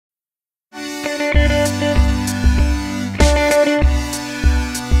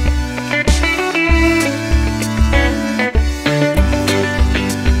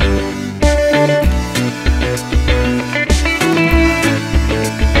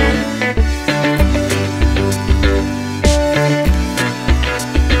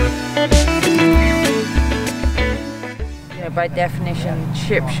by definition,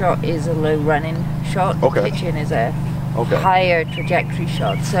 chip shot is a low running shot. Okay. Pitch-in is a higher trajectory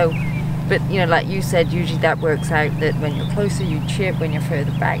shot. So, but you know, like you said, usually that works out that when you're closer you chip, when you're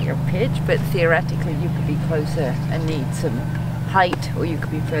further back you pitch. But theoretically, you could be closer and need some height, or you could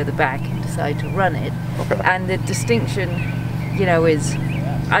be further back and decide to run it. Okay. And the distinction, you know, is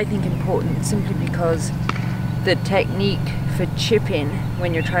I think important simply because the technique for chipping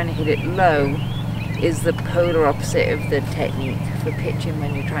when you're trying to hit it low is the polar opposite of the technique for pitching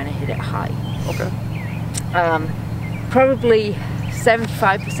when you're trying to hit it high. Okay. Probably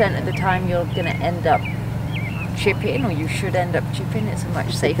 75% of the time you're going to end up chipping, or you should end up chipping. It's a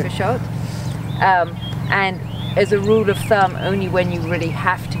much safer shot. And as a rule of thumb, only when you really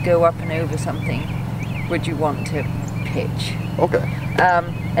have to go up and over something would you want to pitch. Okay.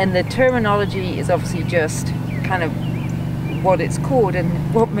 And the terminology is obviously just kind of what it's called,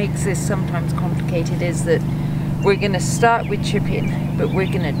 and what makes this sometimes complicated is that we're going to start with chipping, but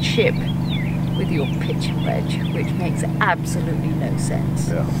we're going to chip with your pitching wedge, which makes absolutely no sense.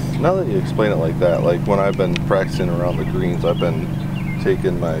 Yeah. Now that you explain it like that, like when I've been practicing around the greens, I've been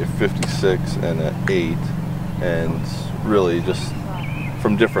taking my 56 and an 8 and really just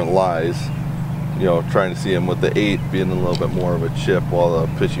from different lies, you know, trying to see him with the 8 being a little bit more of a chip, while the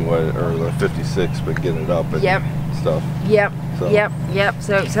pitching wedge, or the 56, but getting it up and stuff. Yep. So. Yep.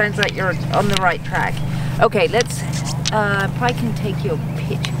 So it sounds like you're on the right track. Okay, let's, if I can take your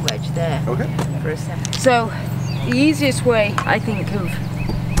pitching wedge there for a second. So the easiest way, I think, of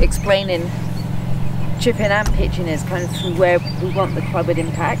explaining chipping and pitching is kind of through where we want the club at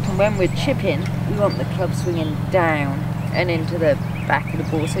impact. And when we're chipping, we want the club swinging down and into the back of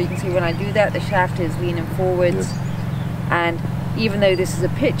the ball. So you can see when I do that, the shaft is leaning forwards. Yep. And even though this is a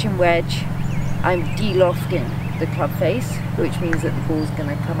pitching wedge, I'm de-lofting the club face, which means that the ball's going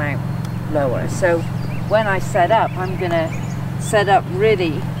to come out lower. So when I set up, I'm going to set up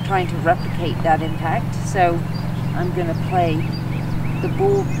really trying to replicate that impact. So I'm going to play the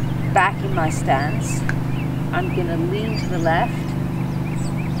ball back in my stance. I'm going to lean to the left,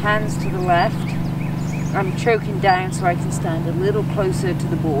 hands to the left. I'm choking down so I can stand a little closer to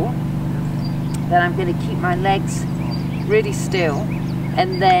the ball. Then I'm going to keep my legs really still,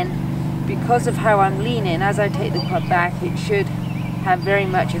 and then because of how I'm leaning, as I take the club back, it should have very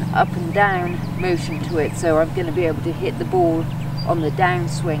much an up and down motion to it. So I'm going to be able to hit the ball on the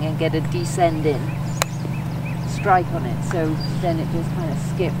downswing and get a descending strike on it. So then it just kind of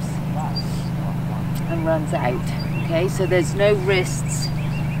skips and runs out. Okay, so there's no wrists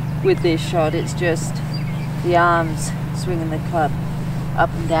with this shot. It's just the arms swinging the club up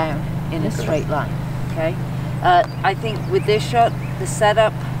and down in a straight line. Okay, I think with this shot, the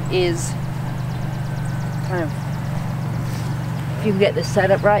setup is kind of, if you can get the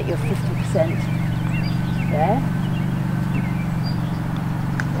setup right, you're 50% there.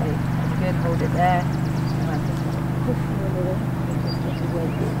 Okay, that's good, hold it there. And I'm just going to push you a little, just get the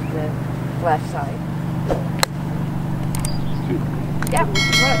weight into the left side. Yeah,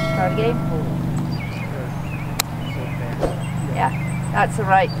 right, try it again. Yeah, that's the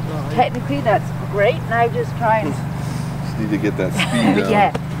right. Technically, that's great. Now just try and... Just need to get that speed down.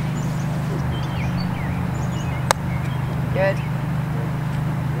 Yeah. Good.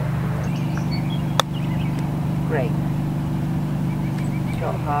 Great.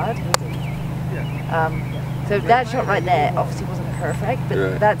 Shot hard. So that shot right there obviously wasn't perfect,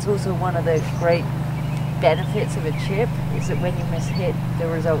 but that's also one of those great benefits of a chip, is that when you miss hit, the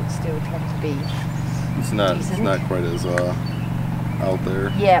results still tend to be decent. It's not quite as out there.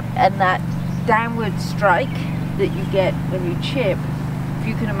 Yeah, and that downward strike that you get when you chip, if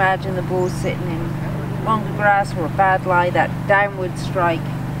you can imagine the ball sitting in longer grass or a bad lie, that downward strike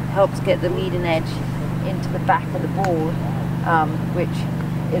helps get the leading edge into the back of the ball, which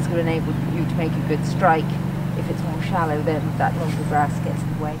is going to enable you to make a good strike. If it's more shallow, then that longer grass gets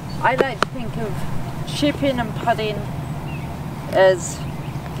in the way. I like to think of chipping and putting as,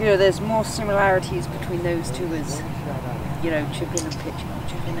 you know, there's more similarities between those two as, you know, chipping and pitching, or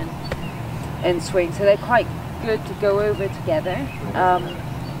chipping and swing. So they're quite good to go over together.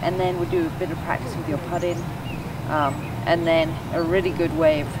 And then we'll do a bit of practice with your putting. And then a really good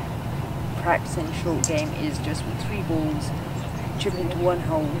way of practicing short game is just with 3 balls, chip into one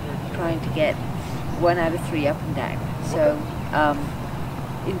hole, trying to get 1 out of 3 up and down. So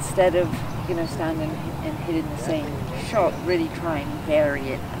instead of, you know, standing and hitting the same shot, really try and vary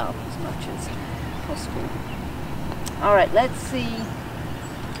it up as much as possible. All right, let's see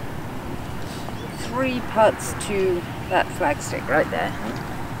 3 putts to that flagstick right there.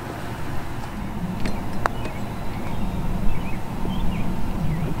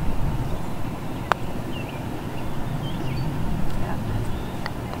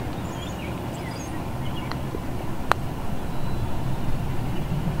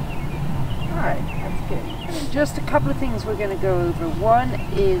 Alright, that's good. Just a couple of things we're going to go over. One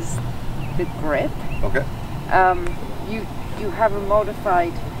is the grip. Okay. You have a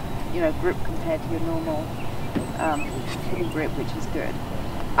modified, grip compared to your normal hitting grip, which is good.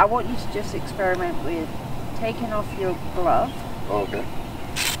 I want you to just experiment with taking off your glove. Okay.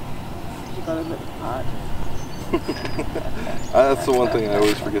 You've got to look hard. That's the one thing I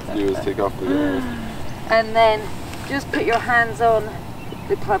always forget to do is take off the glove. And then just put your hands on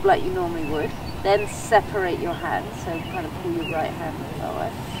the club like you normally would. Then separate your hands, so kind of pull your right hand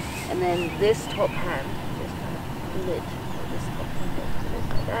lower. And then this top hand, just kind of lift this top hand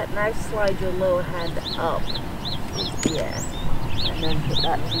like that. Now slide your lower hand up. Yeah. And then put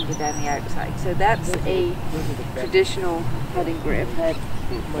that finger down the outside. So that's a traditional heading grip.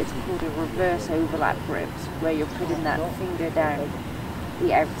 It's called a reverse overlap grip, where you're putting that finger down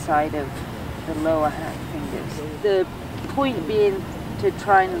the outside of the lower hand fingers. The point being to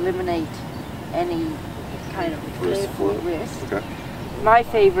try and eliminate any kind of twist for wrist. Okay. My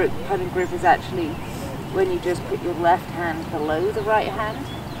favourite putting grip is actually when you just put your left hand below the right hand.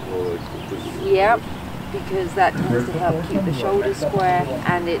 Yeah, because that tends to help keep the shoulders square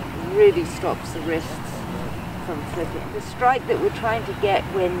and it really stops the wrists from flipping. The strike that we're trying to get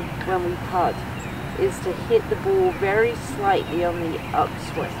when we putt is to hit the ball very slightly on the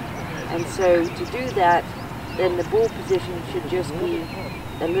upswing. And so to do that, then the ball position should just be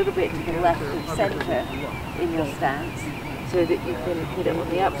a little bit to the left of center in your stance so that you can hit it on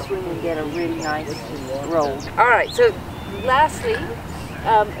the upswing and get a really nice roll. Alright, so lastly,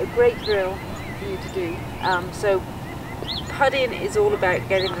 a great drill for you to do. So putting is all about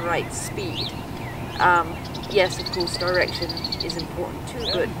getting the right speed. Yes, of course, direction is important too,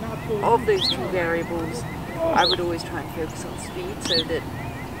 but of those two variables, I would always try and focus on speed so that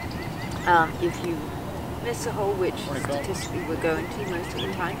if you miss a hole, which statistically we're going to most of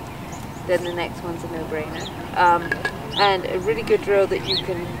the time, then the next one's a no-brainer. And a really good drill that you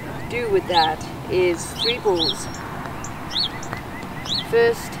can do with that is 3 balls.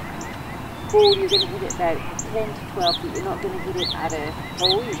 First ball, you're going to hit it about 10 to 12 feet. You're not going to hit it at a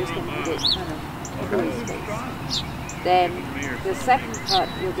hole, you're just going to hit it kind of free space. Then the second putt,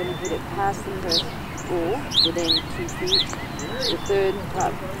 you're going to hit it past the first ball within 2 feet. The third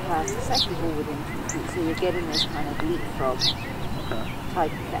putt past the second ball within 2 feet. So you're getting this kind of leapfrog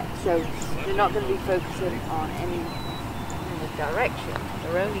type effect. So you're not going to be focusing on any kind of direction.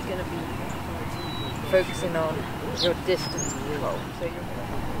 You're only going to be focusing on your distance control. So you're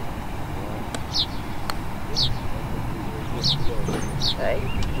okay.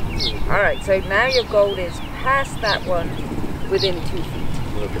 Alright, so now your goal is past that one within 2 feet.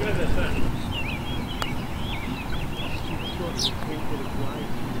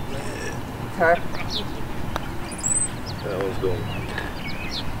 Huh? That one's going.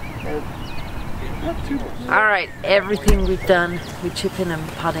 Alright, everything we've done with chipping and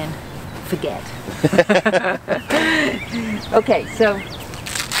putting, forget. Okay, so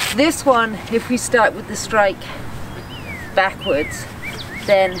this one, if we start with the strike backwards,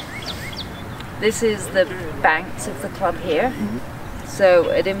 then this is the bounce of the club here. So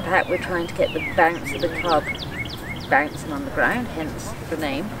at impact we're trying to get the bounce of the club bouncing on the ground, hence the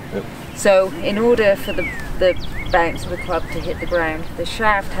name. Yep. So in order for the bounce of the club to hit the ground, the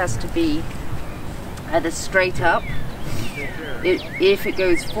shaft has to be either straight up. If it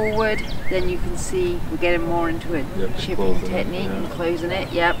goes forward, then you can see we're getting more into a chipping technique and closing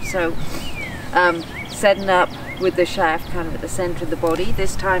it. Yep. So setting up with the shaft kind of at the center of the body.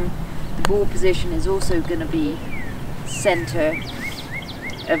 This time the ball position is also going to be center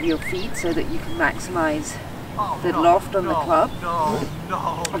of your feet so that you can maximize the loft on the club.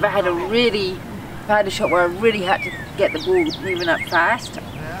 If I had a shot where I really had to get the ball moving up fast,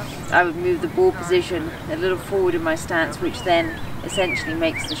 I would move the ball position a little forward in my stance, which then essentially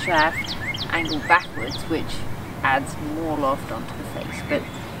makes the shaft angle backwards, which adds more loft onto the face. But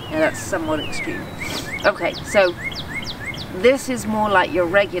that's somewhat extreme. Okay, so this is more like your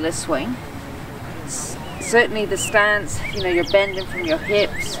regular swing. Certainly the stance, you're bending from your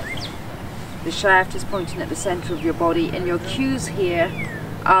hips, the shaft is pointing at the center of your body, and your cues here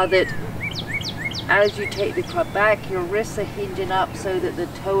are that as you take the club back, your wrists are hinging up so that the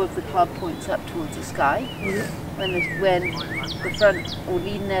toe of the club points up towards the sky. When the front or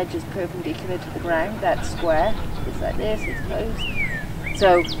leading edge is perpendicular to the ground, that's square. It's like this, it's closed.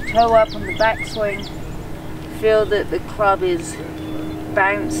 So toe up on the backswing, feel that the club is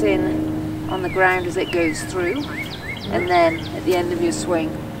bouncing on the ground as it goes through, and then at the end of your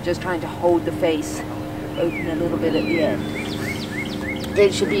swing, just trying to hold the face open a little bit at the end.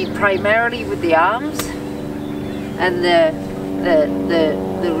 It should be primarily with the arms and the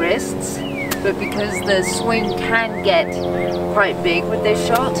wrists, but because the swing can get quite big with this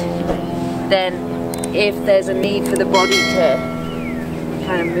shot, then if there's a need for the body to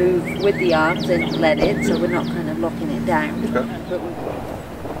kind of move with the arms, then let it, so we're not kind of locking it down. Okay. But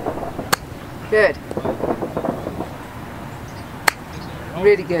good.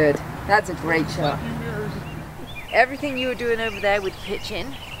 Really good. That's a great shot. Everything you were doing over there with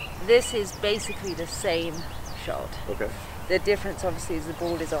pitching, this is basically the same shot. Okay. The difference obviously is the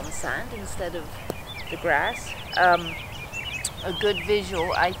ball is on sand instead of the grass. A good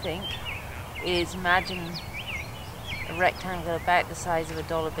visual, I think, is imagine a rectangle about the size of a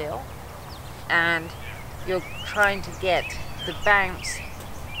dollar bill, and you're trying to get the bounce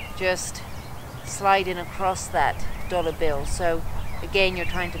just sliding across that dollar bill. So again, you're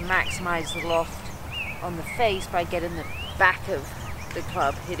trying to maximize the loft on the face by getting the back of the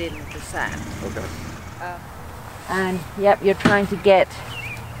club hitting the sand. Okay. And yep, you're trying to get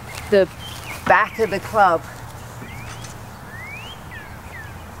the back of the club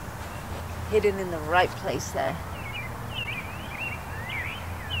hitting in the right place there.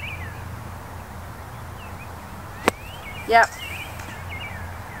 Yep.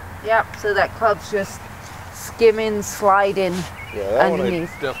 Yep, so that club's just skimming, sliding Yeah, that underneath.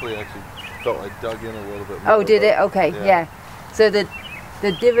 one I definitely actually felt like dug in a little bit more. Oh, did it? but, Okay, yeah. So the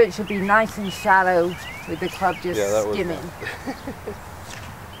divot should be nice and shallow with the club just skimming.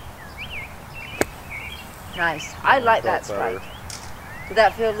 Nice. I like that strike. Did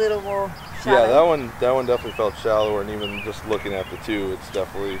that feel a little more shallow? Yeah, that one definitely felt shallower, and even just looking at the two, it's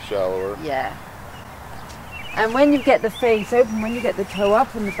definitely shallower. Yeah. And when you get the face open, when you get the toe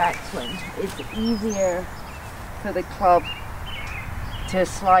up in the backswing, it's easier for the club to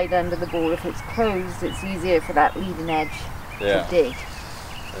slide under the ball. If it's closed, it's easier for that leading edge to dig.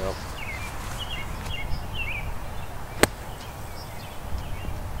 Yep.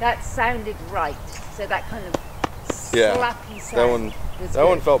 That sounded right. So that kind of slappy sound. That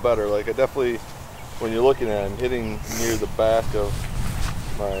one felt better. Like I definitely, when you're looking at it, I'm hitting near the back of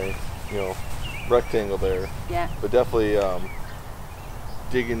my, rectangle there. Yeah. But definitely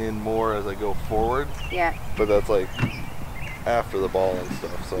digging in more as I go forward. Yeah. But that's like after the ball and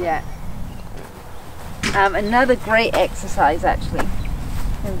stuff. So. Yeah. Another great exercise, actually,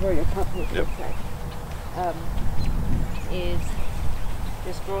 is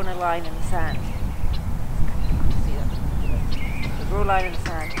just drawing a line in the sand. See that? So draw a line in the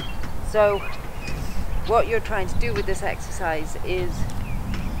sand. So what you're trying to do with this exercise is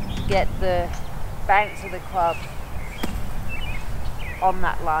get the bounce of the club on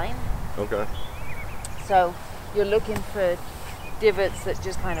that line. Okay. So you're looking for divots that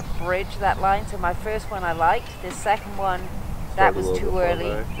just kind of bridge that line. So my first one I liked. This second one, that was too early.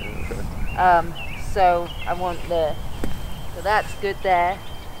 Yeah, okay. So I want so that's good there.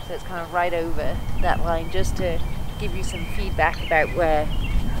 So it's kind of right over that line, just to give you some feedback about where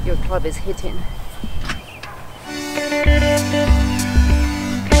your club is hitting.